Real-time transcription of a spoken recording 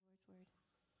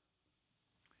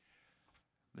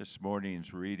This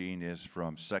morning's reading is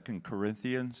from 2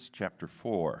 Corinthians chapter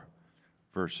 4,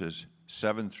 verses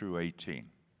 7 through 18.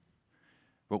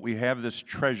 But we have this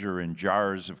treasure in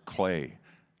jars of clay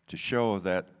to show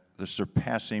that the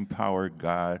surpassing power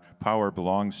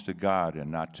belongs to God and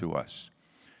not to us.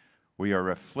 We are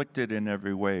afflicted in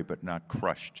every way, but not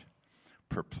crushed,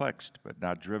 perplexed, but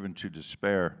not driven to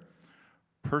despair,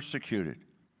 persecuted,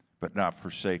 but not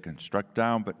forsaken, struck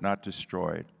down, but not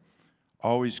destroyed,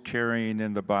 always carrying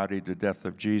in the body the death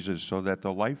of Jesus, so that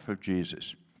the life of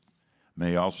Jesus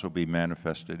may also be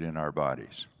manifested in our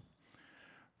bodies.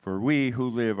 For we who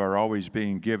live are always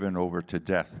being given over to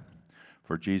death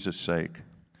for Jesus' sake,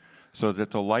 so that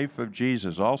the life of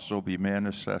Jesus also be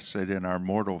manifested in our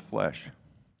mortal flesh.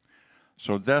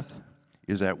 So death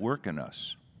is at work in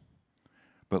us,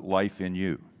 but life in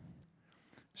you.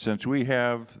 Since we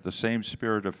have the same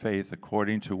spirit of faith,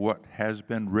 according to what has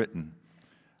been written,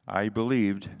 I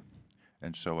believed,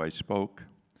 and so I spoke.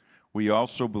 We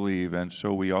also believe, and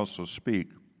so we also speak,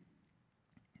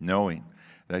 knowing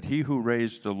that he who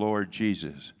raised the Lord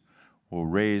Jesus will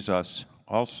raise us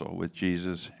also with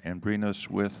Jesus and bring us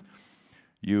with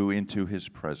you into his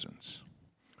presence.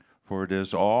 For it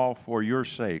is all for your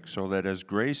sake, so that as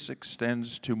grace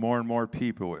extends to more and more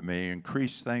people, it may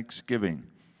increase thanksgiving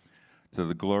to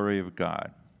the glory of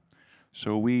God.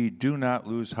 So we do not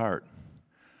lose heart.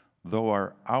 Though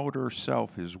our outer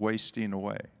self is wasting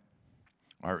away,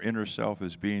 our inner self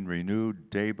is being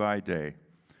renewed day by day.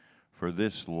 For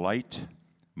this light,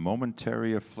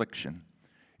 momentary affliction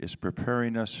is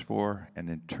preparing us for an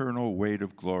eternal weight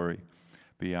of glory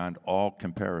beyond all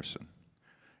comparison,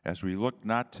 as we look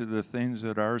not to the things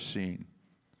that are seen,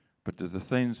 but to the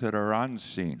things that are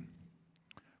unseen.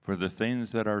 For the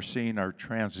things that are seen are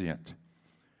transient,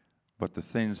 but the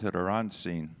things that are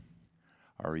unseen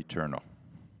are eternal.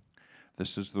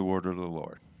 This is the word of the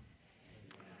Lord.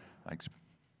 Thanks.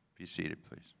 Be seated,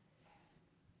 please.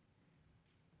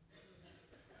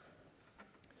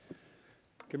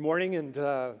 Good morning, and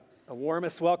a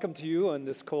warmest welcome to you on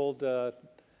this cold, I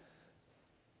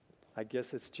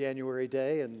guess it's January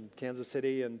day in Kansas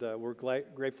City, and we're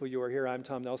grateful you are here. I'm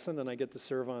Tom Nelson, and I get to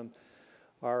serve on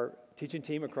our teaching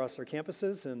team across our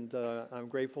campuses, and I'm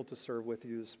grateful to serve with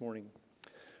you this morning.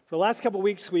 For the last couple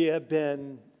weeks, we have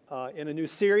been in a new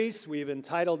series. We've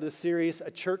entitled this series, A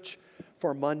Church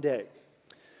for Monday.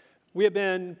 We have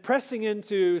been pressing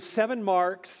into 7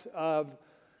 marks of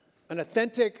an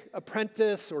authentic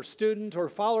apprentice or student or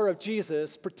follower of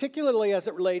Jesus, particularly as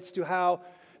it relates to how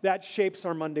that shapes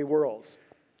our Monday worlds.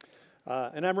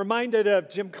 And I'm reminded of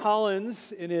Jim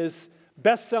Collins in his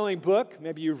best-selling book.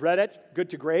 Maybe you've read it, Good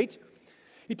to Great.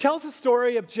 He tells the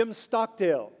story of Jim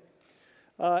Stockdale.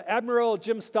 Admiral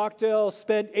Jim Stockdale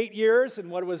spent 8 years in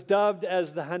what was dubbed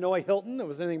as the Hanoi Hilton. It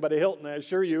was anything but a Hilton, I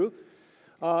assure you,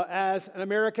 as an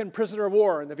American prisoner of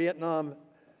war in the Vietnam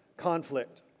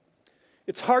conflict.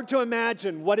 It's hard to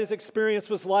imagine what his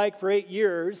experience was like for 8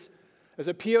 years as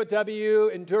a POW,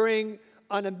 enduring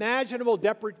unimaginable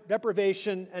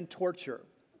deprivation and torture.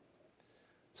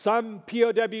 Some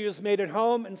POWs made it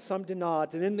home and some did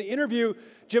not. And in the interview,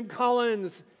 Jim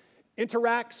Collins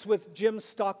interacts with Jim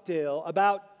Stockdale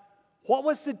about what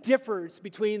was the difference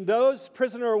between those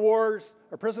prisoner of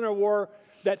war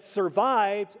that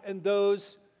survived and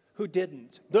those who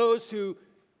didn't, those who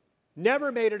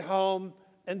never made it home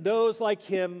and those like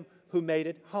him who made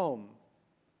it home.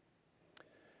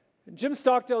 And Jim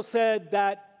Stockdale said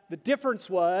that the difference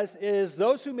is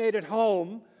those who made it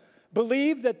home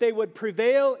believed that they would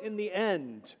prevail in the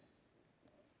end.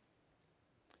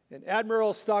 And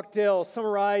Admiral Stockdale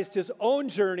summarized his own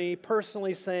journey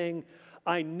personally saying,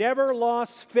 I never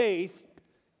lost faith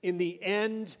in the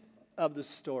end of the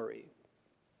story.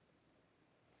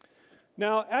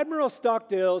 Now, Admiral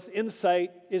Stockdale's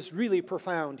insight is really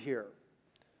profound here,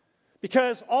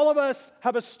 because all of us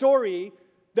have a story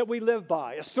that we live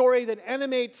by, a story that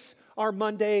animates our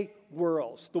Monday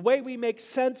worlds, the way we make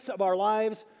sense of our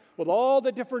lives with all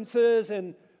the differences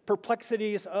and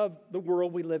perplexities of the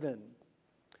world we live in,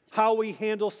 how we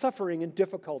handle suffering and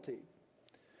difficulty.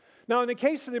 Now, in the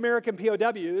case of the American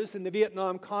POWs in the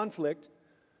Vietnam conflict,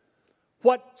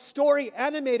 what story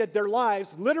animated their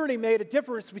lives literally made a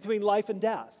difference between life and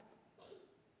death.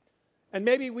 And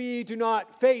maybe we do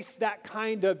not face that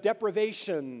kind of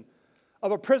deprivation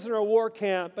of a prisoner of war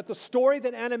camp, but the story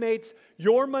that animates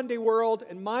your Monday world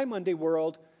and my Monday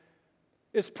world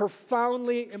is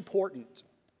profoundly important.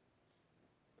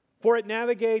 For it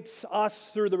navigates us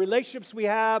through the relationships we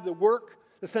have, the work,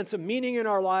 the sense of meaning in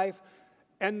our life,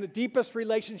 and the deepest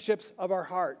relationships of our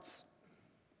hearts.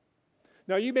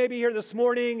 Now, you may be here this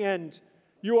morning and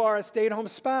you are a stay-at-home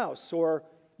spouse, or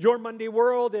Your Monday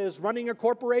world is running a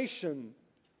corporation.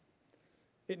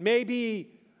 It may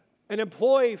be an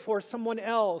employee for someone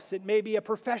else. It may be a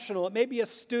professional. It may be a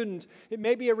student. It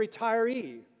may be a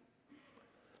retiree.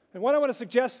 And what I want to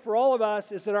suggest for all of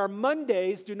us is that our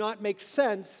Mondays do not make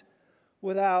sense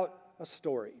without a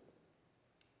story.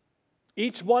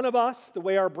 Each one of us, the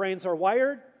way our brains are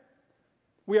wired,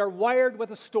 we are wired with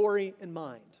a story in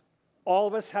mind. All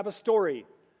of us have a story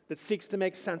that seeks to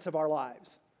make sense of our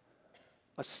lives.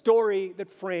 A story that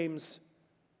frames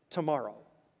tomorrow,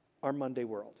 our Monday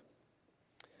world.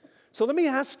 So let me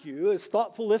ask you, as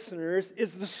thoughtful listeners,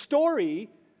 is the story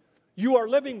you are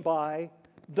living by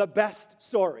the best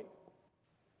story?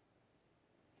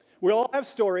 We all have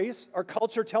stories. Our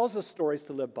culture tells us stories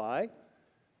to live by.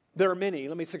 There are many.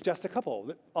 Let me suggest a couple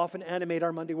that often animate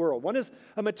our Monday world. One is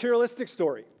a materialistic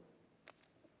story.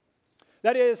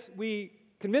 That is, we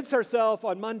convince ourselves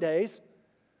on Mondays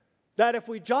that if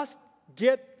we just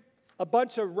get a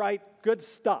bunch of good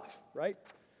stuff, right?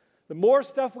 The more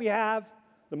stuff we have,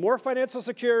 the more financial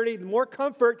security, the more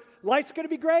comfort, life's going to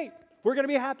be great. We're going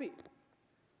to be happy.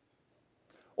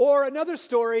 Or another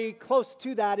story close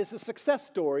to that is a success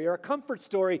story or a comfort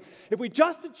story. If we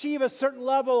just achieve a certain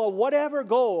level of whatever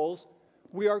goals,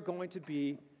 we are going to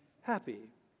be happy.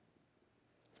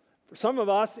 For some of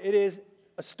us, it is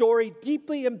a story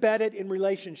deeply embedded in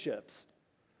relationships.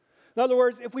 In other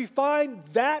words, if we find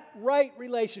that right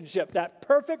relationship, that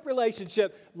perfect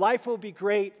relationship, life will be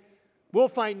great, we'll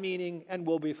find meaning, and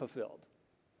we'll be fulfilled.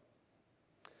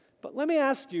 But let me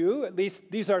ask you, at least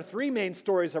these are three main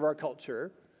stories of our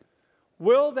culture,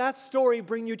 will that story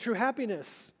bring you true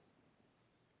happiness?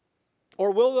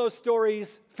 Or will those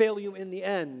stories fail you in the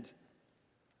end?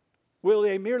 Will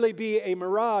they merely be a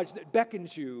mirage that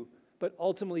beckons you, but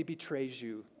ultimately betrays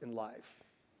you in life?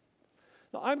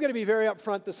 Now, I'm going to be very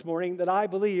upfront this morning that I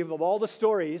believe of all the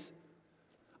stories,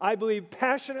 I believe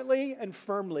passionately and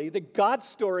firmly that God's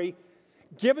story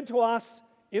given to us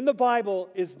in the Bible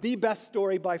is the best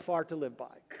story by far to live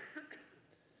by.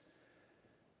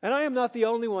 And I am not the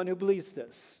only one who believes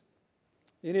this.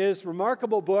 In his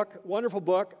remarkable book, wonderful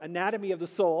book, Anatomy of the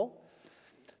Soul,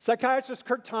 psychiatrist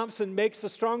Curt Thompson makes a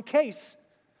strong case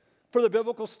for the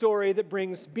biblical story that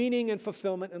brings meaning and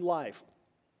fulfillment in life.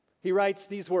 He writes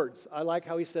these words. I like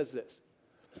how he says this.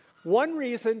 One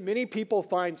reason many people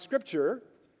find Scripture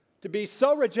to be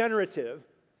so regenerative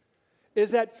is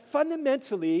that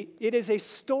fundamentally it is a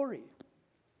story.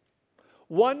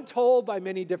 One told by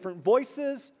many different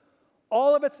voices.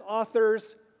 All of its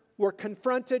authors were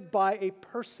confronted by a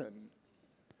person.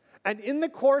 And in the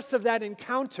course of that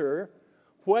encounter,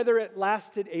 whether it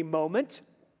lasted a moment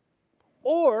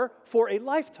or for a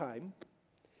lifetime,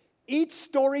 each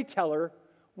storyteller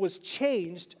was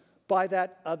changed by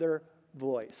that other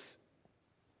voice.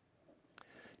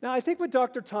 Now, I think what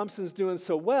Dr. Thompson's doing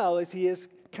so well is he is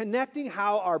connecting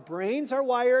how our brains are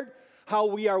wired, how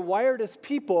we are wired as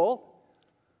people,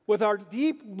 with our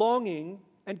deep longing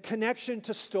and connection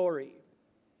to story.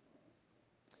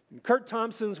 And Curt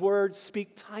Thompson's words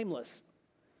speak timeless.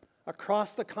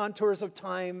 Across the contours of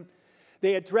time,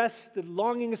 they address the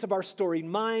longings of our storied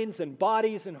minds and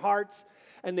bodies and hearts,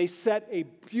 and they set a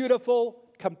beautiful,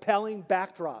 compelling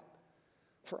backdrop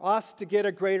for us to get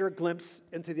a greater glimpse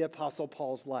into the Apostle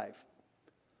Paul's life.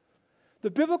 The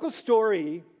biblical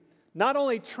story not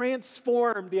only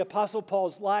transformed the Apostle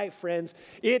Paul's life, friends,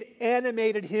 it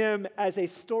animated him as a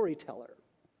storyteller.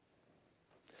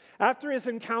 After his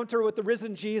encounter with the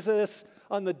risen Jesus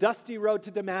on the dusty road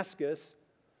to Damascus,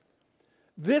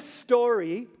 this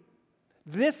story,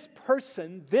 this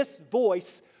person, this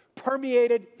voice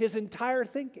permeated his entire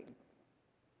thinking.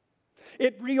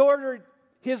 It reordered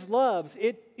his loves.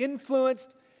 It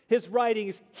influenced his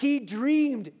writings. He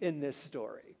dreamed in this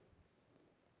story.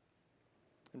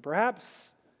 And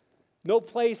perhaps no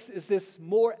place is this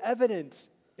more evident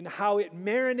in how it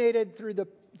marinated through the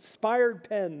inspired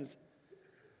pens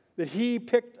that he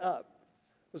picked up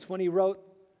was when he wrote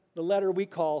the letter we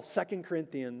call 2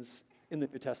 Corinthians in the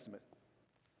New Testament.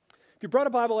 If you brought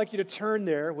a Bible, I'd like you to turn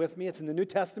there with me. It's in the New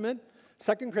Testament,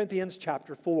 2 Corinthians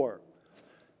chapter 4.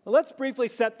 Now, let's briefly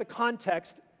set the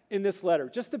context in this letter,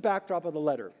 just the backdrop of the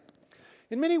letter.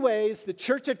 In many ways, the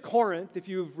church at Corinth, if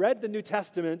you've read the New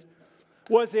Testament,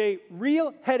 was a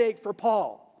real headache for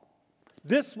Paul.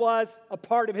 This was a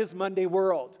part of his Monday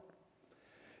world.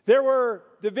 There were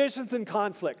divisions and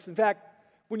conflicts. In fact,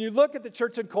 when you look at the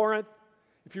church in Corinth,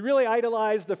 if you really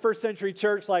idolize the first century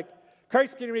church, like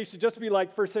Christ's kingdom should just be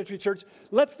like first century church,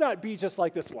 let's not be just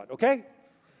like this one, okay?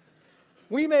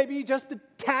 We may be just a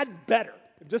tad better.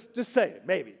 Just say it,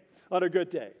 maybe, on a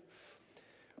good day.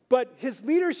 But his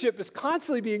leadership is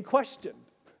constantly being questioned.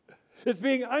 It's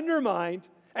being undermined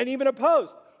and even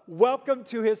opposed. Welcome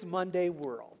to his Monday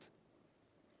world.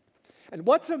 And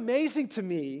what's amazing to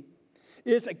me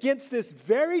is against this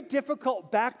very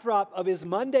difficult backdrop of his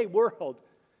Monday world,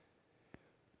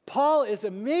 Paul is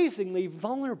amazingly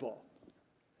vulnerable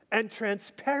and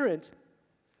transparent,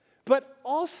 but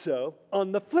also,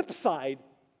 on the flip side,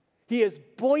 he is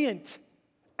buoyant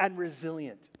and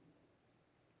resilient.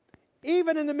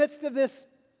 Even in the midst of this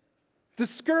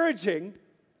discouraging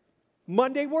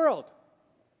Monday world,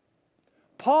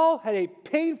 Paul had a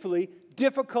painfully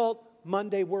difficult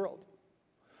Monday world,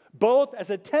 both as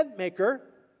a tent maker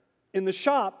in the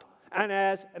shop and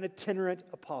as an itinerant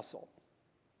apostle.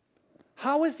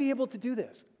 How is he able to do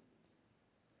this?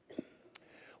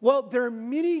 Well, there are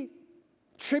many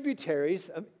tributaries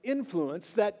of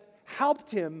influence that helped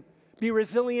him be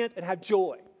resilient and have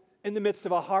joy in the midst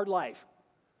of a hard life.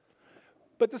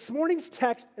 But this morning's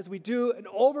text, as we do an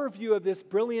overview of this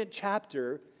brilliant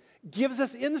chapter, gives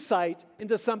us insight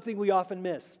into something we often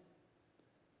miss.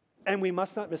 And we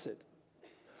must not miss it.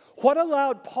 What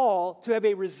allowed Paul to have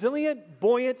a resilient,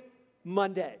 buoyant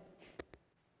Monday?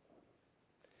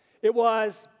 It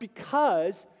was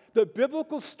because the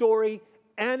biblical story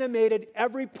animated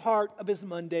every part of his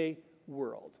Monday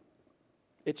world.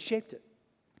 It shaped it.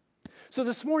 So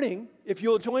this morning, if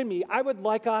you'll join me, I would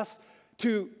like us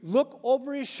to look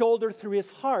over his shoulder through his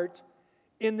heart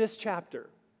in this chapter.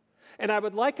 And I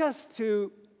would like us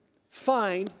to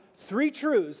find 3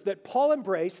 truths that Paul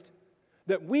embraced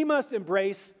that we must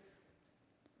embrace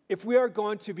if we are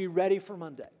going to be ready for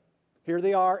Monday. Here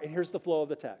they are, and here's the flow of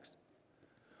the text.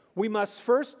 We must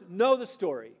first know the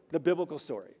story, the biblical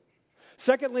story.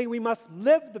 Secondly, we must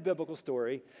live the biblical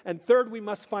story. And third, we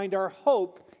must find our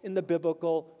hope in the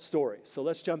biblical story. So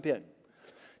let's jump in.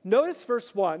 Notice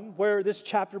verse 1, where this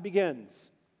chapter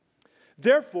begins.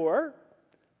 Therefore,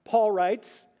 Paul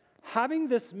writes, having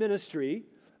this ministry,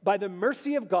 by the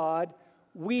mercy of God,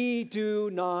 we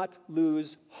do not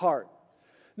lose heart.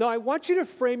 Now, I want you to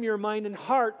frame your mind and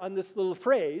heart on this little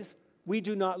phrase, we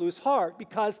do not lose heart,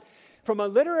 because from a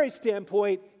literary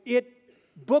standpoint, it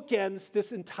bookends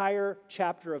this entire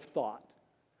chapter of thought.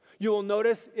 You will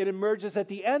notice it emerges at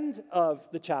the end of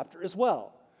the chapter as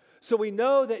well. So we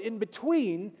know that in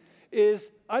between is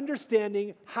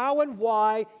understanding how and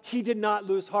why he did not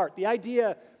lose heart. The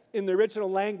idea in the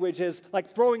original language is like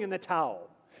throwing in the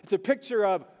towel. It's a picture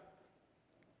of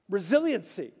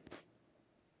resiliency.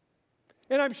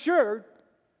 And I'm sure,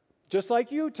 just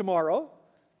like you tomorrow,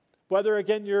 whether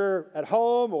again you're at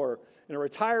home or in a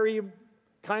retiree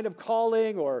kind of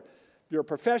calling or you're a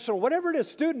professional, whatever it is,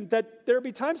 student, that there'll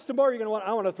be times tomorrow you're going to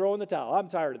I want to throw in the towel. I'm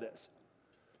tired of this.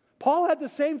 Paul had the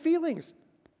same feelings,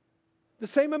 the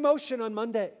same emotion on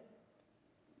Monday.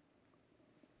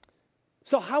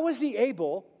 So how was he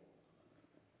able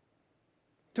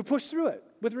to push through it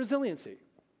with resiliency?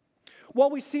 Well,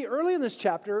 we see early in this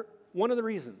chapter one of the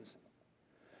reasons.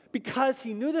 Because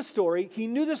he knew the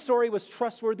story was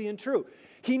trustworthy and true.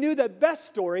 He knew the best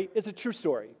story is a true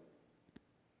story.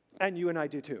 And you and I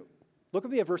do too. Look at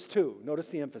me at verse 2. Notice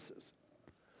the emphasis.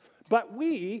 But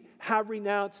we have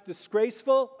renounced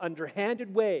disgraceful,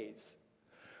 underhanded ways.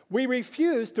 We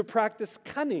refuse to practice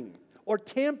cunning or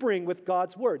tampering with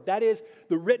God's word. That is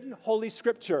the written Holy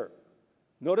Scripture.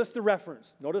 Notice the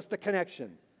reference. Notice the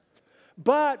connection.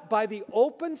 But by the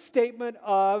open statement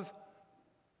of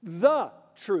the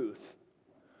truth,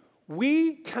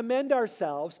 we commend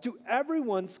ourselves to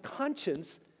everyone's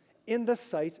conscience in the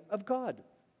sight of God.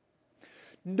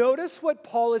 Notice what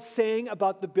Paul is saying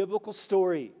about the biblical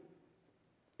story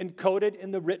encoded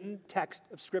in the written text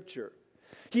of Scripture.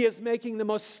 He is making the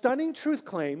most stunning truth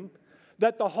claim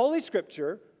that the Holy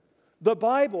Scripture, the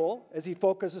Bible, as he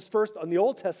focuses first on the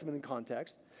Old Testament in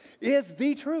context, is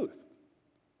the truth.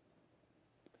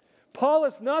 Paul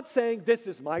is not saying this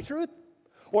is my truth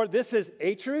or this is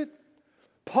a truth.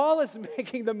 Paul is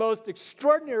making the most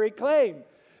extraordinary claim.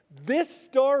 This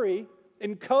story,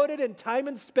 encoded in time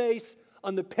and space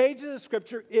on the pages of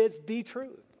Scripture, is the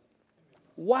truth.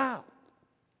 Wow.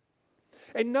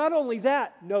 And not only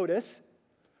that, notice,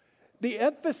 the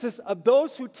emphasis of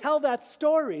those who tell that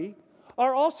story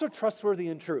are also trustworthy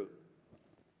and true.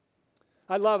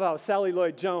 I love how Sally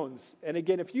Lloyd-Jones, and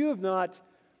again, if you have not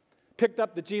picked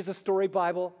up the Jesus Story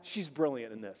Bible, she's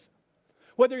brilliant in this.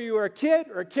 Whether you are a kid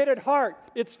or a kid at heart,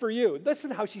 it's for you.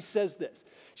 Listen how she says this.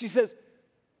 She says,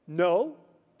 no,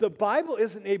 the Bible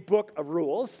isn't a book of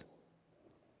rules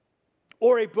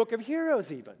or a book of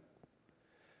heroes even.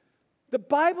 The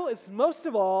Bible is most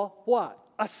of all, what?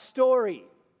 A story.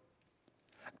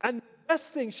 And the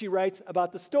best thing she writes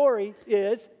about the story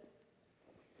is,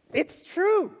 it's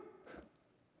true.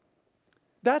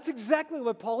 That's exactly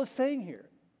what Paul is saying here.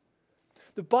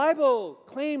 The Bible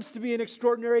claims to be an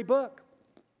extraordinary book.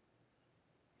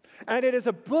 And it is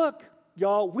a book,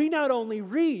 y'all, we not only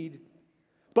read,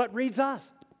 but reads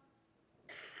us.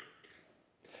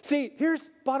 See, here's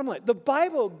bottom line. The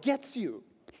Bible gets you.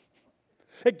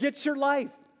 It gets your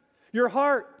life, your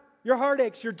heart, your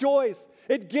heartaches, your joys.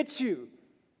 It gets you.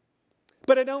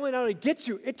 But it not only gets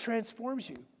you, it transforms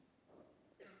you.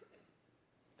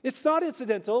 It's not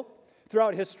incidental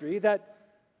throughout history that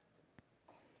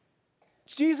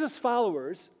Jesus'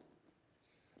 followers,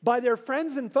 by their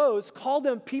friends and foes, called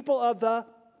them people of the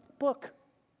book.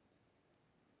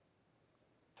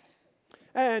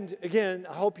 And again,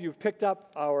 I hope you've picked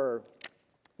up our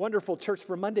wonderful Church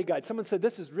for Monday guide. Someone said,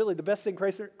 this is really the best thing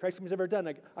Christ has ever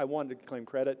done. I wanted to claim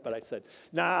credit, but I said,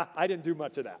 nah, I didn't do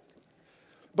much of that.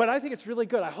 But I think it's really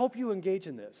good. I hope you engage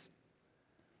in this.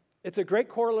 It's a great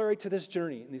corollary to this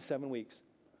journey in these 7 weeks.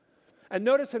 And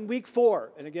notice in week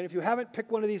 4, and again, if you haven't,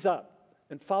 pick one of these up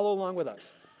and follow along with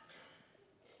us.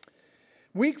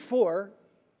 Week 4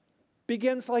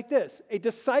 begins like this. A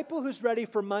disciple who's ready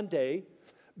for Monday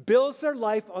builds their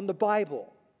life on the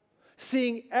Bible,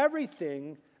 seeing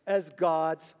everything as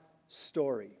God's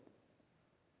story.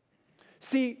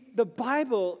 See, the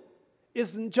Bible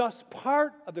isn't just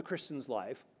part of the Christian's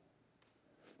life.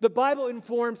 The Bible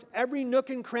informs every nook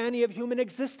and cranny of human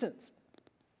existence,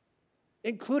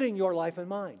 including your life and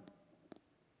mine.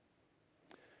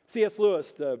 C.S.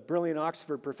 Lewis, the brilliant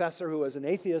Oxford professor who was an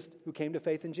atheist who came to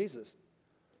faith in Jesus,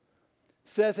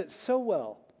 says it so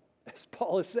well, as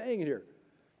Paul is saying here.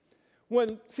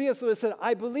 When C.S. Lewis said,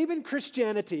 I believe in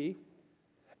Christianity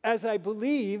as I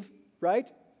believe, right,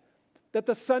 that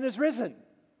the sun is risen.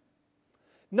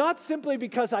 Not simply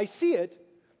because I see it,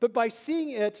 but by seeing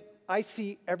it, I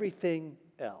see everything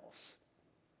else.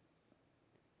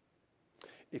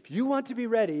 If you want to be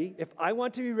ready, if I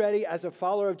want to be ready as a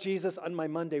follower of Jesus on my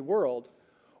Monday world,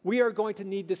 we are going to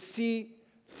need to see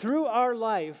through our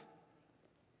life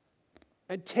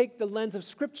and take the lens of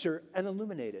Scripture and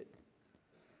illuminate it.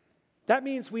 That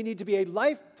means we need to be a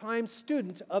lifetime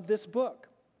student of this book.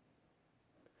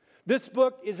 This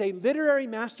book is a literary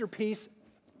masterpiece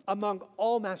among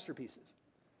all masterpieces.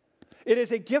 It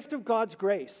is a gift of God's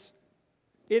grace.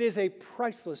 It is a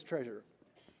priceless treasure.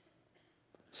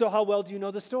 So how well do you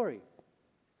know the story?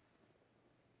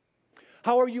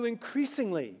 How are you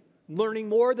increasingly learning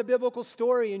more of the biblical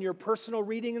story in your personal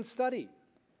reading and study?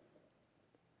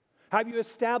 Have you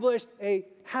established a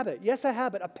habit? Yes, a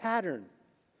habit, a pattern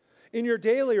in your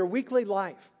daily or weekly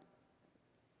life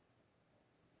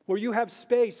where you have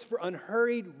space for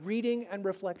unhurried reading and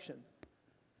reflection.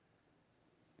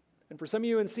 And for some of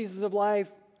you in seasons of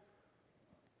life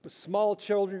with small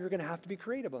children, you're going to have to be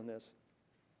creative on this.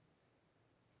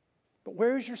 But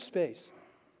where is your space?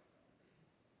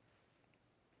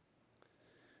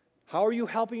 How are you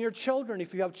helping your children,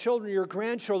 if you have children, your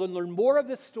grandchildren, learn more of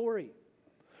this story?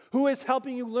 Who is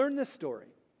helping you learn this story?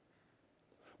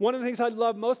 One of the things I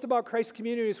love most about Christ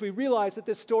Community is we realize that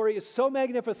this story is so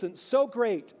magnificent, so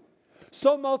great,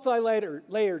 so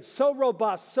multi-layered, so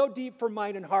robust, so deep for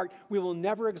mind and heart, we will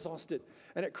never exhaust it.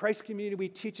 And at Christ Community, we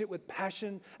teach it with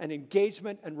passion and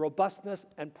engagement and robustness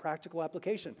and practical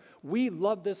application. We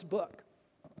love this book.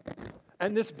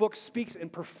 And this book speaks in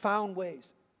profound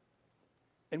ways.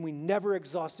 And we never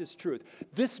exhaust its truth.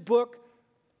 This book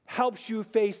helps you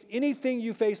face anything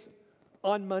you face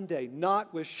on Monday,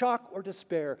 not with shock or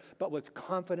despair, but with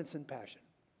confidence and passion.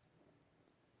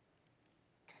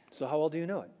 So how well do you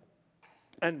know it?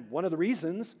 And one of the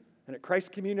reasons, and at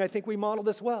Christ Community, I think we model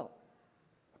this well,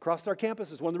 across our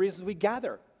campuses, one of the reasons we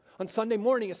gather on Sunday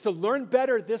morning is to learn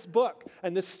better this book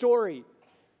and this story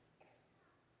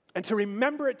and to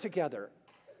remember it together.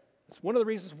 It's one of the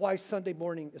reasons why Sunday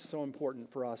morning is so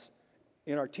important for us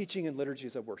in our teaching and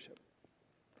liturgies of worship.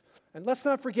 And let's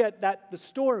not forget that the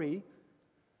story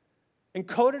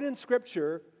encoded in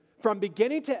Scripture from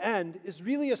beginning to end is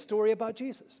really a story about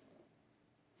Jesus.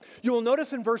 You will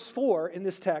notice in verse 4 in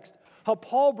this text how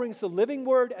Paul brings the living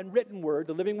word and written word,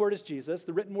 the living word is Jesus,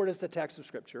 the written word is the text of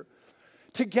Scripture,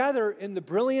 together in the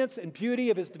brilliance and beauty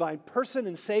of his divine person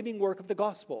and saving work of the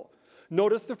gospel.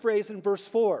 Notice the phrase in verse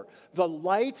 4, the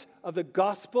light of the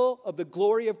gospel of the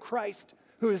glory of Christ,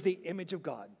 who is the image of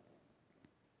God.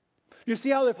 You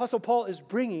see how the Apostle Paul is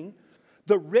bringing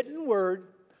the written word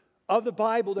of the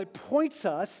Bible that points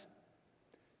us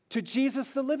to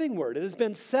Jesus, the living word. It has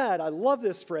been said, I love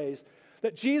this phrase,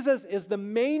 that Jesus is the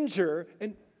manger,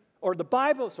 the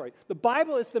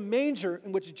Bible is the manger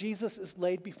in which Jesus is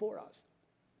laid before us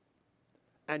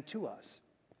and to us.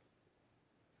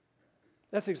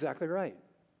 That's exactly right.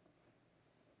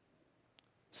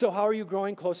 So how are you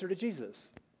growing closer to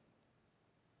Jesus?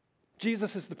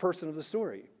 Jesus is the person of the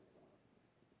story.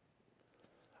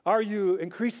 Are you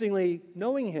increasingly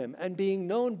knowing him and being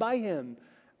known by him?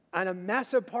 And a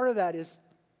massive part of that is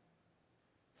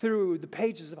through the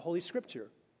pages of Holy Scripture.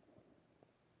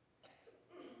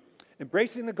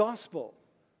 Embracing the gospel,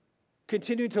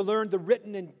 continuing to learn the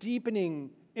written and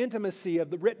deepening intimacy of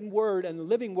the written word and the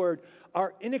living word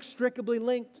are inextricably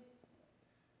linked.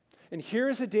 And here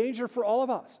is a danger for all of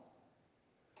us,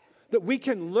 that we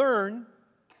can learn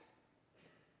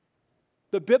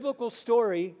the biblical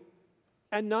story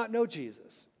and not know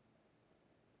Jesus.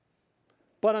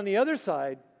 But on the other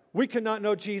side, we cannot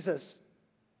know Jesus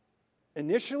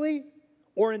initially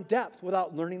or in depth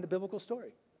without learning the biblical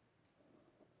story.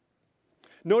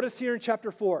 Notice here in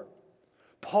chapter 4,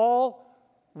 Paul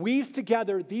weaves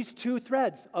together these two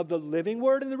threads of the living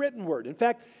word and the written word. In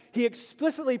fact, he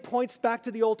explicitly points back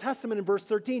to the Old Testament in verse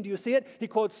 13. Do you see it? He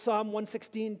quotes Psalm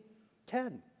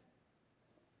 116:10.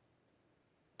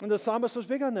 And the psalmist was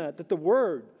big on that the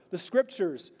word, the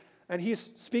scriptures, and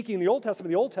he's speaking the Old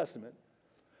Testament.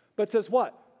 But it says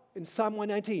what? In Psalm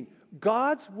 119,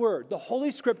 God's word, the Holy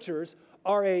Scriptures,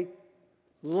 are a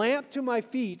lamp to my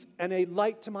feet and a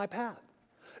light to my path.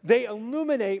 They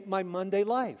illuminate my Monday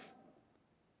life.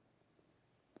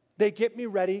 They get me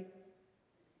ready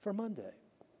for Monday.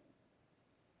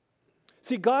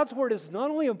 See, God's word is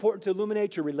not only important to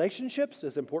illuminate your relationships,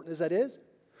 as important as that is,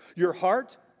 your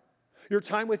heart, your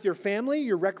time with your family,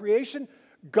 your recreation.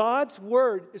 God's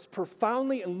word is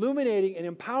profoundly illuminating and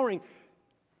empowering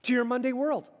to your Monday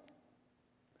world.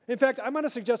 In fact, I'm going to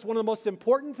suggest one of the most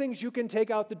important things you can take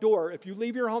out the door if you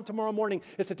leave your home tomorrow morning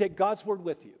is to take God's word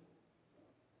with you.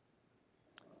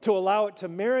 To allow it to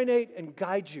marinate and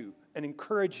guide you and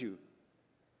encourage you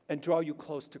and draw you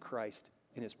close to Christ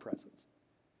in his presence.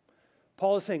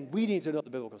 Paul is saying we need to know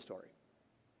the biblical story.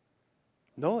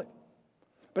 Know it.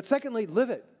 But secondly,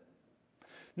 live it.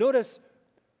 Notice,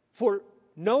 for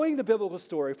knowing the biblical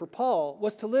story for Paul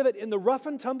was to live it in the rough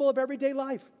and tumble of everyday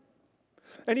life.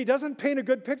 And he doesn't paint a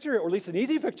good picture, or at least an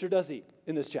easy picture, does he,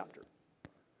 in this chapter?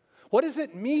 What does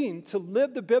it mean to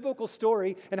live the biblical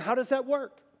story, and how does that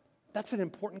work? That's an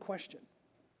important question.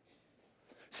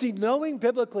 See, knowing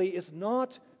biblically is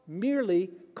not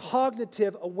merely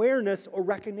cognitive awareness or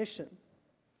recognition.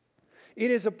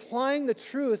 It is applying the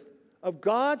truth of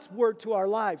God's word to our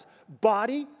lives,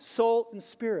 body, soul, and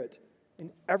spirit,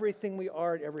 in everything we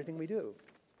are and everything we do.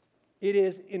 It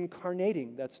is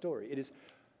incarnating that story. It is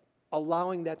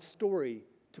allowing that story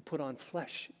to put on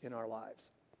flesh in our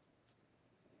lives.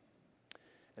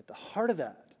 At the heart of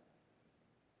that,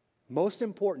 most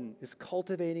important, is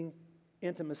cultivating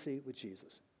intimacy with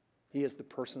Jesus. He is the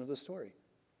person of the story.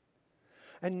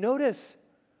 And notice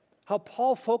how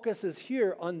Paul focuses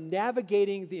here on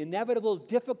navigating the inevitable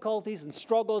difficulties and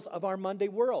struggles of our Monday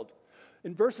world.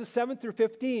 In verses 7 through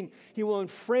 15, he will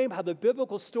frame how the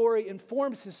biblical story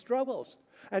informs his struggles.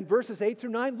 And verses 8 through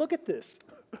 9, look at this.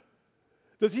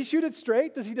 Does he shoot it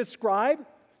straight? Does he describe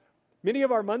many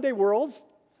of our Monday worlds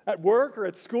at work or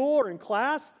at school or in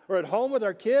class or at home with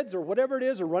our kids or whatever it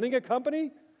is, or running a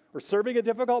company or serving a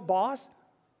difficult boss?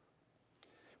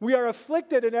 We are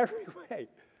afflicted in every way.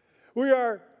 We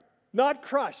are not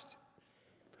crushed.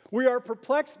 We are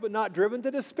perplexed but not driven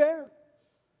to despair.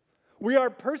 We are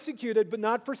persecuted but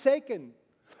not forsaken.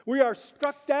 We are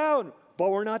struck down but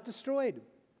we're not destroyed.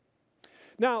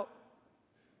 Now,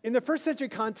 in the first century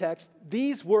context,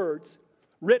 these words,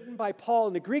 written by Paul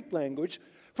in the Greek language,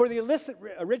 for the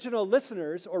original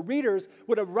listeners or readers,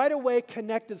 would have right away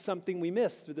connected something we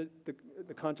missed through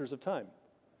the contours of time.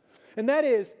 And that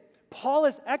is, Paul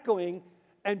is echoing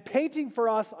and painting for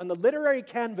us on the literary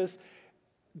canvas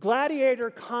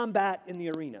gladiator combat in the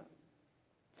arena.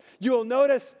 You will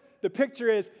notice the picture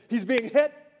is he's being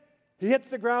hit, he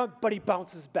hits the ground, but he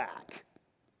bounces back.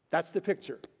 That's the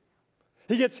picture.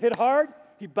 He gets hit hard,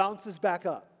 he bounces back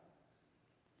up.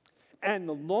 And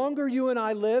the longer you and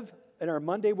I live in our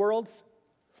Monday worlds,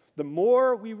 the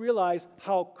more we realize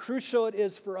how crucial it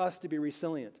is for us to be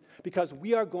resilient, because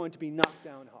we are going to be knocked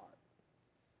down hard.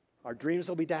 Our dreams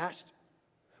will be dashed.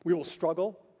 We will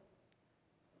struggle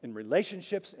in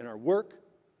relationships, in our work,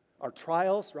 our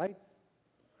trials, right?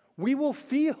 We will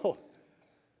feel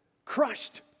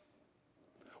crushed.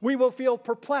 We will feel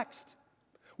perplexed.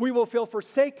 We will feel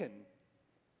forsaken.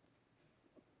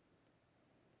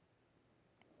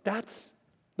 That's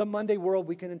the Monday world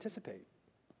we can anticipate.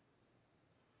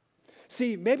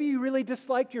 See, maybe you really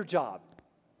dislike your job,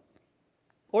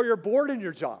 or you're bored in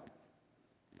your job.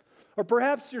 Or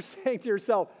perhaps you're saying to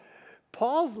yourself,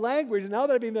 Paul's language, now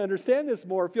that I begin to understand this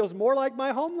more, feels more like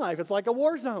my home life. It's like a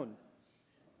war zone.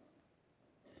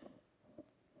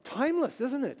 timeless,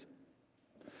 isn't it?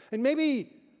 And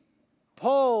maybe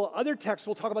Paul, other texts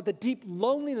will talk about the deep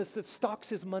loneliness that stalks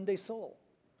his Monday soul.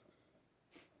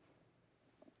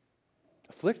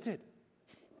 Afflicted.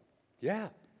 Yeah.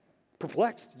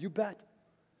 Perplexed. You bet.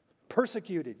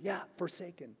 Persecuted. Yeah.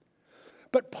 Forsaken.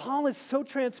 But Paul is so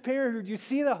transparent. You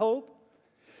see the hope?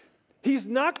 He's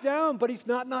knocked down, but he's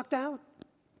not knocked out.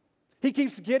 He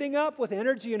keeps getting up with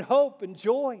energy and hope and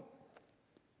joy.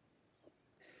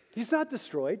 He's not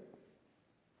destroyed.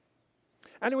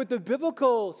 And with the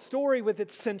biblical story, with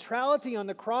its centrality on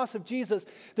the cross of Jesus,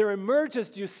 there emerges,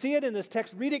 do you see it in this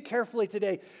text? Read it carefully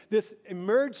today, this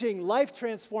emerging,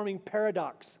 life-transforming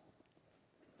paradox.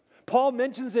 Paul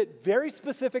mentions it very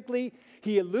specifically.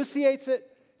 He elucidates it.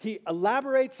 He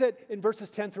elaborates it in verses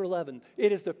 10 through 11.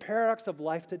 It is the paradox of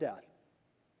life to death.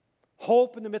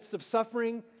 Hope in the midst of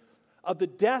suffering, of the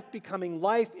death becoming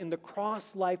life in the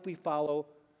cross life we follow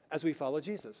as we follow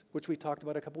Jesus, which we talked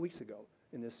about a couple weeks ago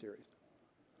in this series.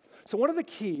 So one of the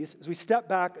keys, as we step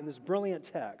back in this brilliant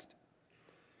text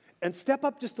and step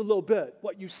up just a little bit,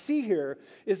 what you see here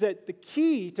is that the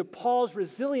key to Paul's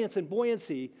resilience and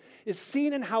buoyancy is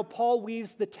seen in how Paul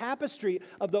weaves the tapestry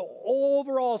of the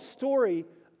overall story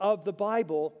of the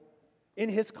Bible in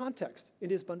his context, in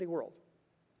his Monday world.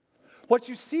 What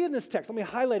you see in this text, let me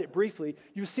highlight it briefly.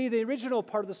 You see the original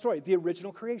part of the story, the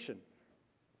original creation.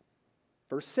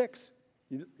 Verse 6,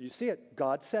 you see it.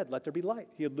 God said, let there be light.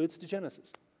 He alludes to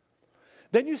Genesis.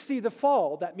 Then you see the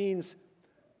fall. That means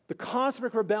the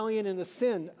cosmic rebellion and the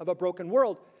sin of a broken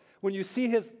world. When you see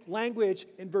his language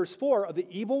in verse 4 of the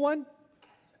evil one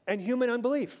and human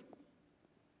unbelief.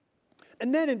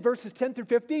 And then in verses 10 through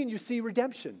 15, you see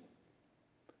redemption,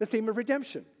 the theme of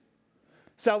redemption,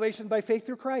 salvation by faith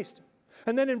through Christ.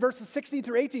 And then in verses 16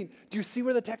 through 18, do you see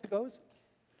where the text goes?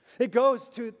 It goes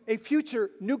to a future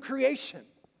new creation.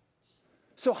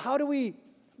 So how do we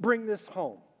bring this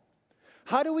home?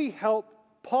 How do we help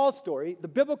Paul's story, the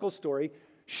biblical story,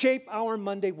 shape our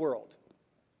Monday world?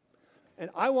 And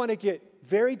I want to get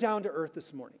very down to earth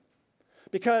this morning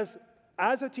because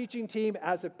as a teaching team,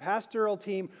 as a pastoral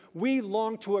team, we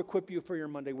long to equip you for your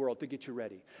Monday world, to get you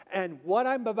ready. And what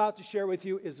I'm about to share with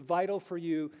you is vital for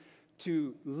you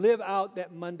to live out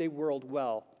that Monday world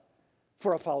well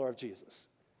for a follower of Jesus.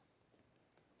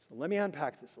 So let me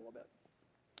unpack this a little bit.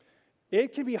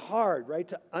 It can be hard, right,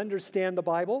 to understand the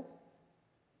Bible.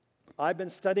 I've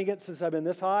been studying it since I've been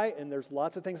this high, and there's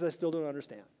lots of things I still don't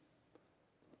understand.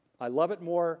 I love it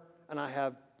more, and I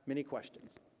have many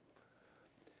questions.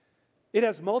 It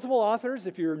has multiple authors.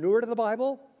 If you're newer to the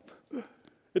Bible,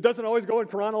 it doesn't always go in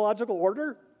chronological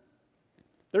order.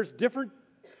 There's different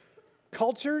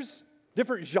cultures,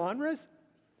 different genres,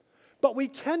 but we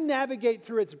can navigate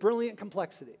through its brilliant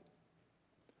complexity.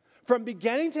 From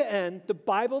beginning to end, the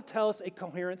Bible tells a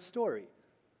coherent story.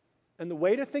 And the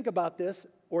way to think about this,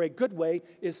 or a good way,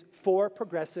 is 4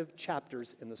 progressive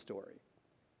chapters in the story.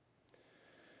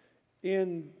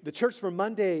 In the Church for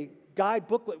Monday guide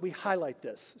booklet, we highlight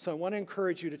this. So I want to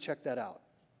encourage you to check that out.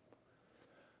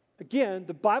 Again,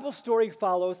 the Bible story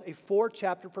follows a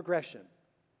 4-chapter progression.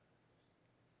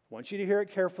 I want you to hear it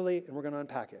carefully, and we're going to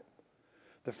unpack it.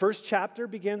 The first chapter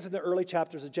begins in the early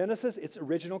chapters of Genesis. It's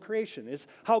original creation. It's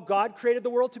how God created the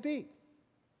world to be.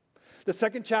 The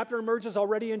second chapter emerges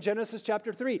already in Genesis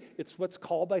chapter 3. It's what's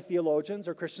called by theologians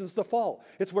or Christians the fall.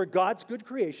 It's where God's good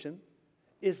creation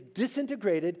is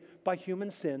disintegrated by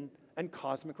human sin and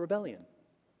cosmic rebellion.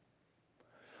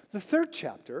 The third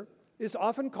chapter is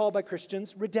often called by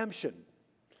Christians redemption.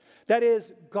 That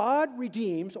is, God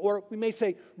redeems, or we may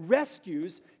say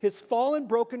rescues, his fallen,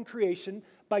 broken creation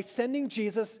by sending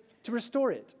Jesus to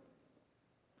restore it.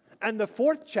 And the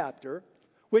fourth chapter,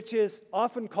 which is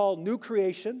often called new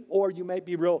creation, or you might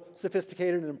be real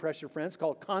sophisticated and impress your friends,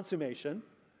 called consummation.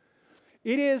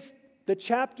 It is the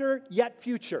chapter yet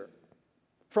future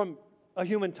from a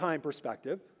human time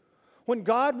perspective, when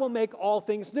God will make all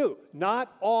things new,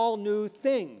 not all new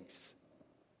things,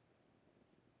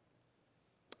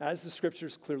 as the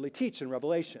scriptures clearly teach in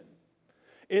Revelation.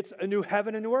 It's a new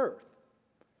heaven and new earth.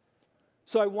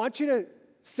 So I want you to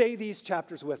say these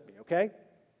chapters with me, okay?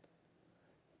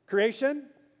 Creation,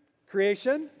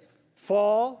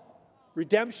 fall,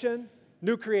 redemption,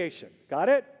 new creation. Got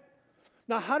it?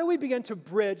 Now, how do we begin to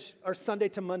bridge our Sunday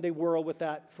to Monday world with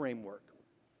that framework?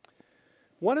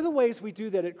 One of the ways we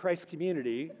do that at Christ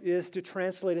Community is to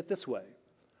translate it this way.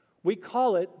 We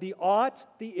call it the ought,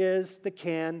 the is, the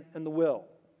can, and the will.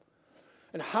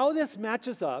 And how this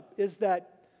matches up is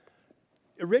that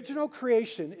original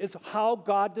creation is how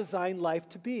God designed life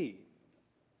to be.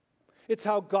 It's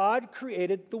how God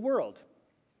created the world.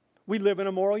 We live in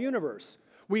a moral universe.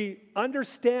 We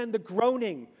understand the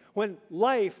groaning. When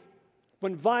life,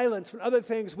 when violence, when other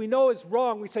things we know is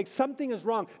wrong, we say something is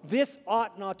wrong. This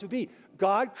ought not to be.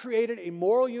 God created a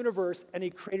moral universe, and he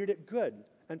created it good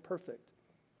and perfect.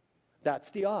 That's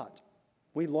the ought.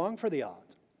 We long for the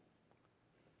ought.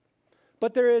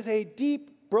 But there is a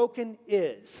deep, broken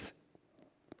is.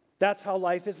 That's how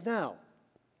life is now.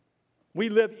 We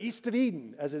live east of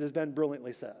Eden, as it has been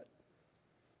brilliantly said.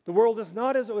 The world is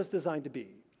not as it was designed to be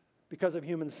because of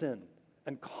human sin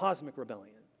and cosmic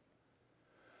rebellion.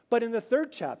 But in the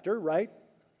third chapter, right,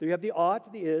 there you have the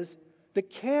ought, the is. The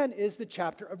can is the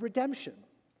chapter of redemption.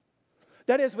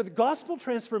 That is, with gospel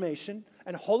transformation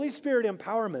and Holy Spirit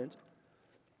empowerment,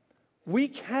 we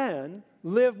can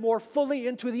live more fully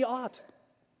into the ought.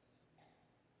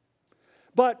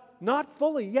 But not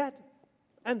fully yet,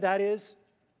 and that is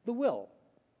the will.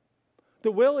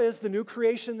 The will is the new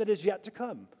creation that is yet to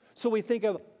come. So we think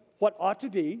of what ought to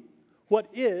be, what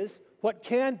is, what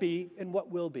can be, and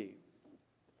what will be.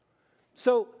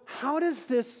 So how does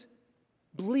this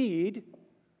bleed,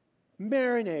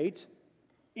 marinate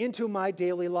into my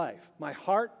daily life? My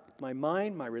heart, my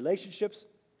mind, my relationships,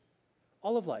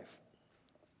 all of life.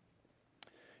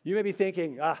 You may be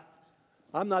thinking,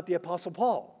 I'm not the Apostle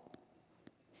Paul.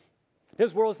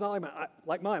 His world is not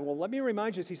like mine. Well, let me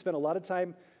remind you, he spent a lot of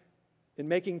time in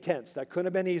making tents. That couldn't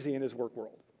have been easy in his work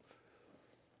world.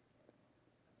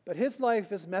 But his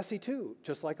life is messy too,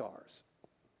 just like ours.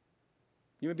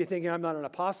 You may be thinking, I'm not an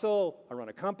apostle. I run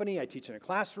a company. I teach in a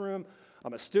classroom.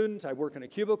 I'm a student. I work in a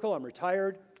cubicle. I'm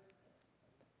retired.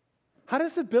 How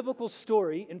does the biblical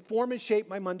story inform and shape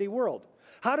my Monday world?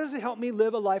 How does it help me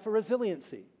live a life of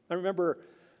resiliency? I remember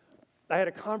I had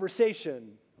a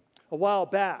conversation a while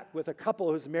back with a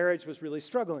couple whose marriage was really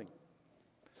struggling.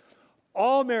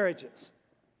 All marriages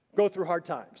go through hard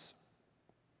times.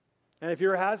 And if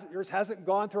yours hasn't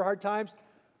gone through hard times,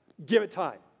 give it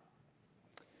time.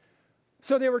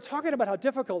 So they were talking about how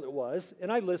difficult it was,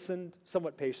 and I listened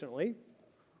somewhat patiently.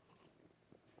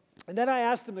 And then I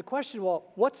asked them the question,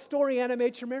 well, what story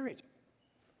animates your marriage?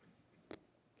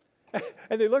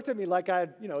 And they looked at me like I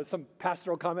had, some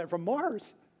pastoral comment from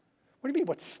Mars. What do you mean,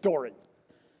 what story?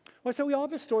 Well, I said, we all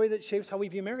have a story that shapes how we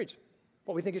view marriage.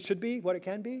 What we think it should be, what it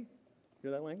can be. You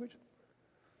hear that language?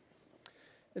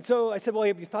 And so I said, well,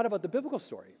 have you thought about the biblical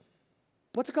story?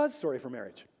 What's God's story for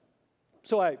marriage?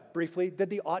 So I briefly did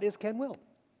the ought is can will.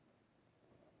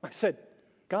 I said,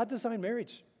 God designed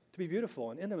marriage to be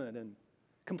beautiful and intimate and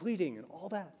completing and all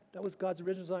that. That was God's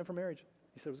original design for marriage.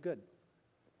 He said it was good.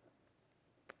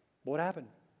 But what happened?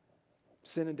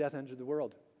 Sin and death entered the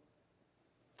world.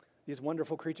 These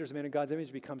wonderful creatures made in God's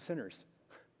image become sinners.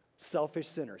 Selfish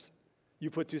sinners. You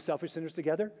put two selfish sinners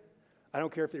together, I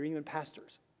don't care if they're even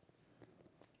pastors.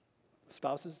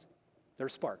 Spouses, they're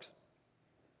sparks.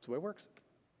 That's the way it works.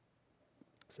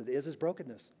 So the is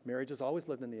brokenness. Marriage has always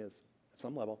lived in the is at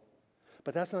some level.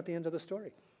 But that's not the end of the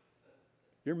story.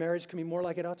 Your marriage can be more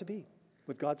like it ought to be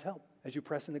with God's help as you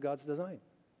press into God's design.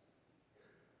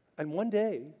 And one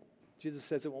day, Jesus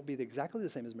says it won't be exactly the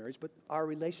same as marriage, but our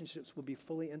relationships will be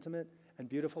fully intimate and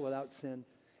beautiful without sin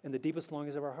in the deepest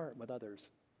longings of our heart with others.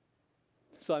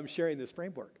 So I'm sharing this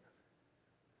framework.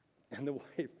 And the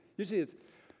wife, usually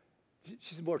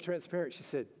she's more transparent. She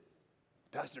said,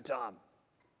 Pastor Tom,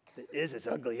 it is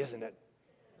ugly, isn't it?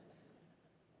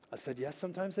 I said, yes,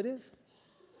 sometimes it is.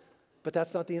 But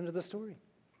that's not the end of the story.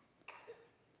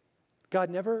 God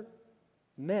never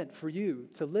meant for you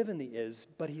to live in the is,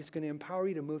 but he's going to empower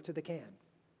you to move to the can.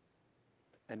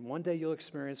 And one day you'll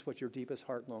experience what your deepest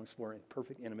heart longs for in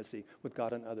perfect intimacy with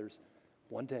God and others.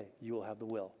 One day you will have the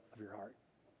will of your heart.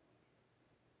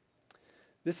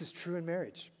 This is true in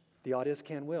marriage. The ought is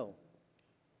can will.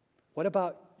 What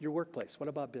about your workplace? What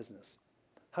about business?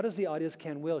 How does the ought is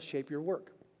can will shape your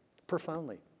work?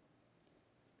 Profoundly.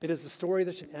 It is the story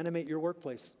that should animate your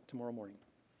workplace tomorrow morning.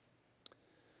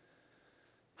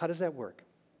 How does that work?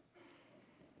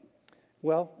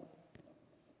 Well,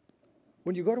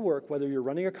 when you go to work, whether you're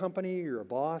running a company, you're a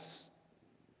boss,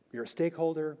 you're a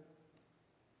stakeholder,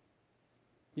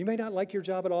 you may not like your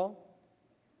job at all.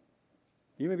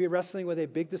 You may be wrestling with a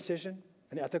big decision,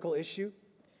 an ethical issue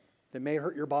that may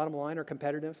hurt your bottom line or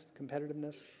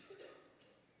competitiveness.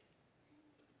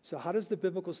 So how does the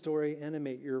biblical story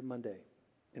animate your Monday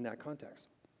in that context?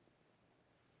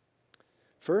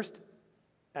 First,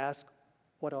 ask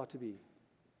what ought to be.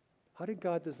 How did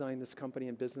God design this company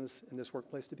and business and this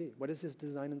workplace to be? What is his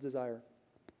design and desire?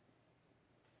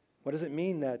 What does it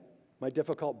mean that my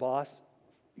difficult boss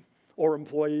or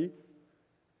employee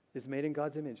is made in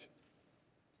God's image?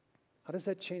 How does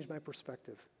that change my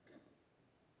perspective?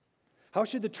 How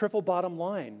should the triple bottom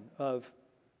line of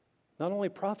Not only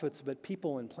profits, but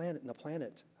people and the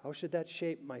planet. How should that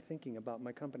shape my thinking about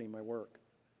my company, my work?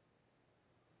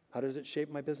 How does it shape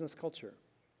my business culture?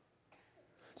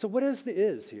 So what is the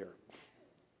is here?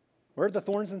 Where are the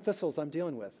thorns and thistles I'm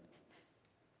dealing with?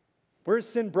 Where is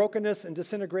sin, brokenness, and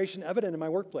disintegration evident in my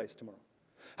workplace tomorrow?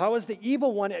 How is the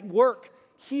evil one at work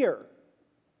here?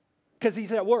 Because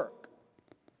he's at work,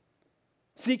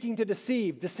 seeking to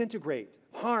deceive, disintegrate,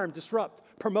 harm, disrupt,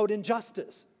 promote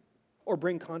injustice, or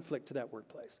bring conflict to that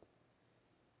workplace.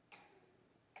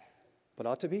 What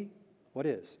ought to be? What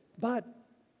is? But,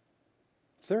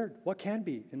 third, what can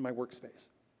be in my workspace?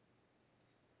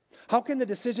 How can the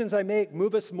decisions I make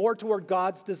move us more toward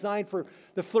God's design for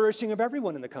the flourishing of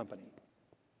everyone in the company?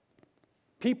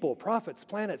 People, profits,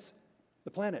 planets,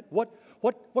 the planet. What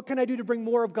can I do to bring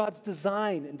more of God's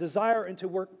design and desire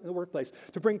into the workplace,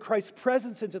 to bring Christ's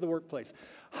presence into the workplace?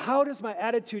 How does my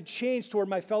attitude change toward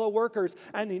my fellow workers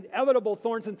and the inevitable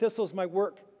thorns and thistles my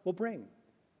work will bring?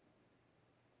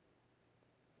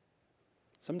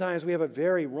 Sometimes we have a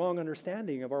very wrong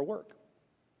understanding of our work.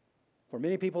 For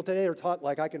many people today are taught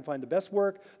like I can find the best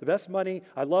work, the best money,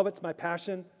 I love it, it's my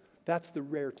passion. That's the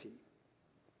rarity.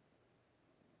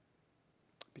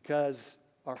 Because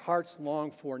our hearts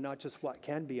long for not just what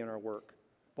can be in our work,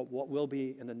 but what will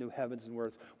be in the new heavens and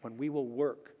earth when we will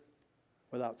work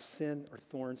without sin or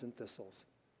thorns and thistles.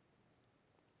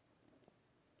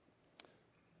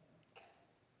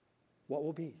 What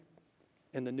will be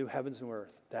in the new heavens and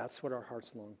earth? That's what our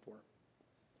hearts long for.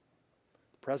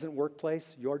 The present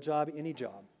workplace, your job, any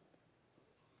job,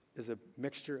 is a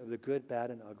mixture of the good,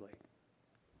 bad, and ugly.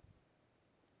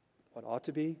 What ought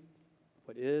to be,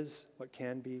 what is, what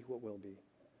can be, what will be.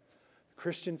 The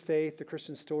Christian faith, the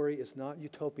Christian story is not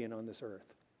utopian on this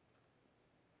earth.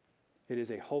 It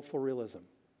is a hopeful realism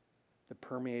that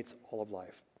permeates all of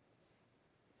life.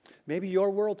 Maybe your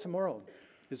world tomorrow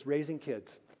is raising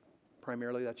kids.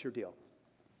 Primarily, that's your deal.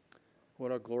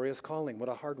 What a glorious calling. What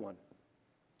a hard one.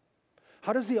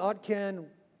 How does the ought,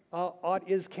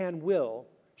 is, can, will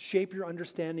shape your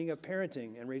understanding of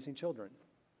parenting and raising children?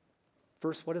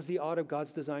 First, what is the ought of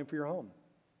God's design for your home?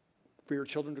 For your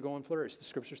children to go and flourish. The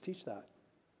scriptures teach that.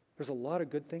 There's a lot of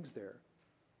good things there.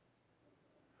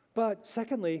 But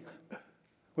secondly,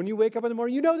 when you wake up in the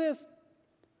morning, you know this.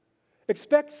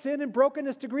 Expect sin and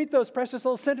brokenness to greet those precious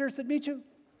little sinners that meet you.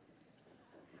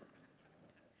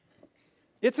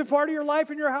 It's a part of your life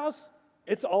in your house.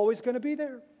 It's always going to be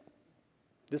there.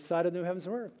 This side of the new heavens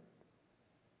and earth.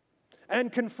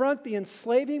 And confront the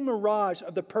enslaving mirage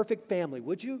of the perfect family,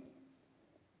 would you?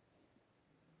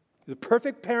 The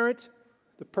perfect parent,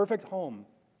 the perfect home.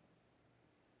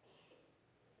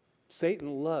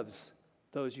 Satan loves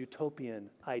those utopian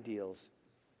ideals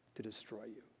to destroy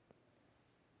you.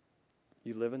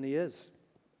 You live in the is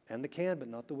and the can, but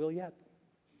not the will yet.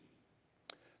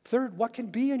 Third, what can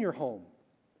be in your home?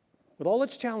 With all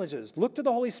its challenges, look to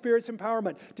the Holy Spirit's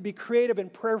empowerment to be creative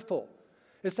and prayerful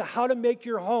as to how to make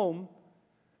your home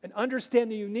and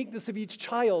understand the uniqueness of each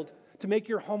child to make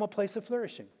your home a place of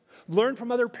flourishing. Learn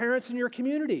from other parents in your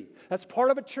community. That's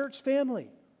part of a church family.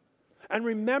 And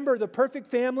remember, the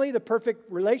perfect family, the perfect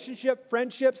relationship,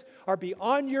 friendships are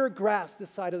beyond your grasp this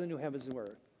side of the new heavens and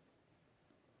earth.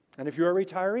 And if you're a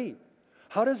retiree,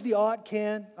 how does the ought,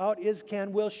 is,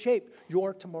 can, will shape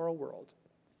your tomorrow world?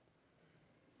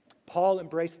 Paul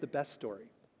embraced the best story.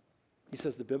 He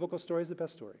says the biblical story is the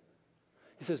best story.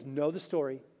 He says know the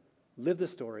story, live the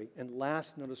story, and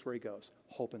last, notice where he goes,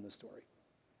 hope in the story.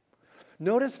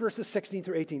 Notice verses 16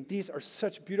 through 18. These are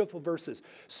such beautiful verses.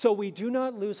 So we do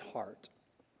not lose heart.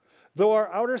 Though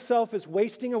our outer self is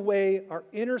wasting away, our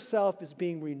inner self is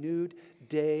being renewed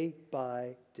day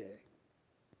by day.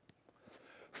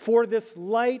 For this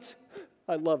light,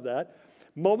 I love that,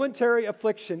 momentary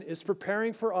affliction is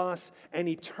preparing for us an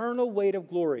eternal weight of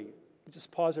glory.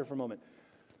 Just pause there for a moment.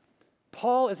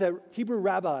 Paul, as a Hebrew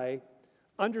rabbi,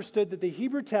 understood that the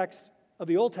Hebrew text of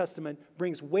the Old Testament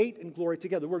brings weight and glory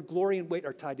together. The word glory and weight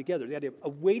are tied together. The idea of a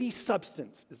weighty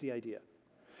substance is the idea.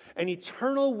 An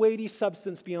eternal weighty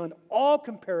substance beyond all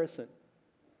comparison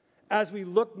as we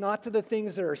look not to the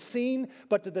things that are seen,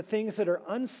 but to the things that are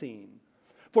unseen.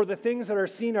 For the things that are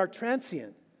seen are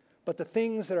transient, but the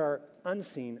things that are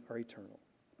unseen are eternal.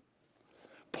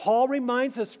 Paul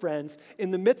reminds us, friends,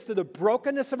 in the midst of the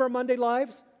brokenness of our Monday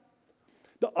lives,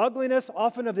 the ugliness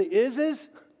often of the is,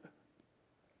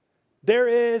 there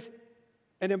is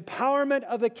an empowerment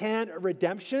of the can of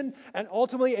redemption and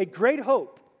ultimately a great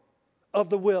hope of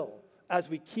the will as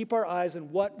we keep our eyes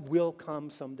on what will come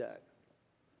someday.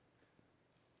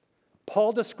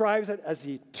 Paul describes it as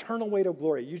the eternal weight of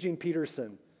glory. Eugene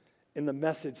Peterson in The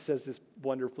Message says this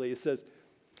wonderfully. He says,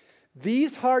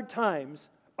 These hard times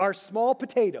are small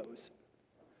potatoes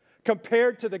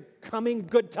compared to the coming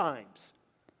good times,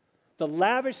 the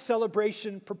lavish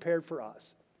celebration prepared for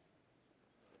us.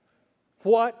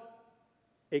 What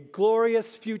a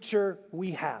glorious future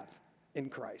we have in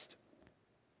Christ.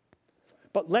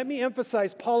 But let me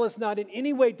emphasize, Paul is not in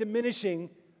any way diminishing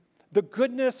the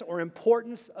goodness or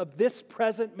importance of this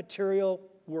present material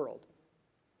world,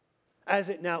 as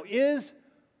it now is,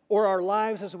 or our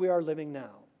lives as we are living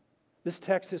now. This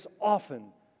text is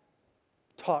often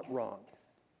taught wrong.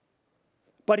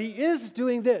 But he is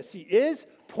doing this. He is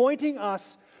pointing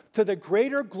us to the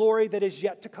greater glory that is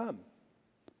yet to come.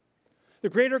 The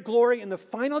greater glory in the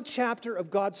final chapter of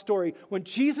God's story, when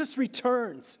Jesus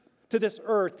returns to this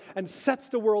earth and sets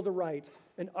the world aright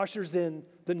and ushers in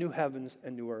the new heavens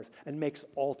and new earth and makes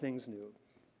all things new.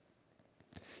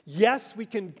 Yes, we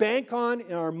can bank on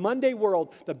in our Monday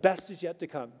world, the best is yet to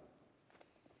come.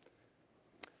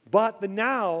 But the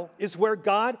now is where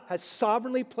God has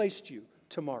sovereignly placed you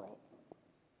tomorrow.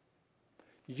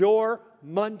 Your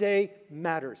Monday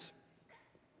matters.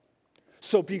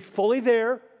 So be fully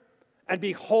there and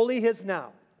be wholly His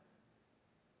now.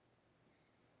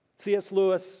 C.S.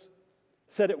 Lewis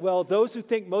said it well, those who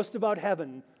think most about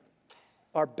heaven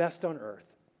are best on earth.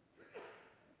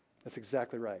 That's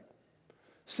exactly right.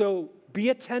 So be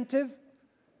attentive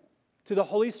to the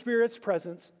Holy Spirit's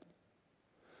presence.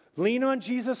 Lean on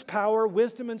Jesus' power,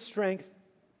 wisdom, and strength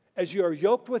as you are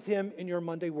yoked with Him in your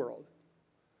Monday world.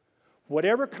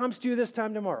 Whatever comes to you this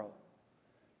time tomorrow,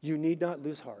 you need not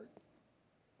lose heart.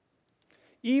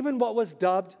 Even what was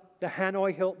dubbed the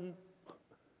Hanoi Hilton,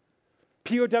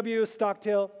 POW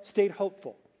Stockdale stayed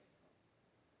hopeful.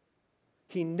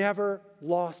 He never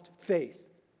lost faith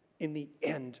in the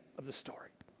end of the story.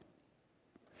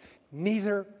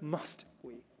 Neither must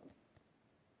we.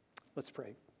 Let's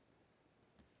pray.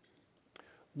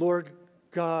 Lord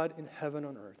God in heaven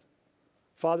and earth,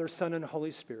 Father, Son, and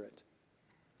Holy Spirit,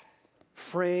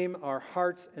 frame our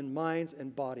hearts and minds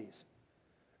and bodies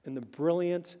in the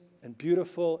brilliant and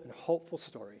beautiful and hopeful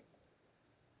story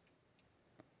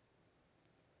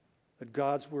that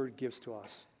God's Word gives to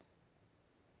us.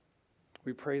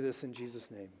 We pray this in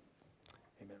Jesus' name.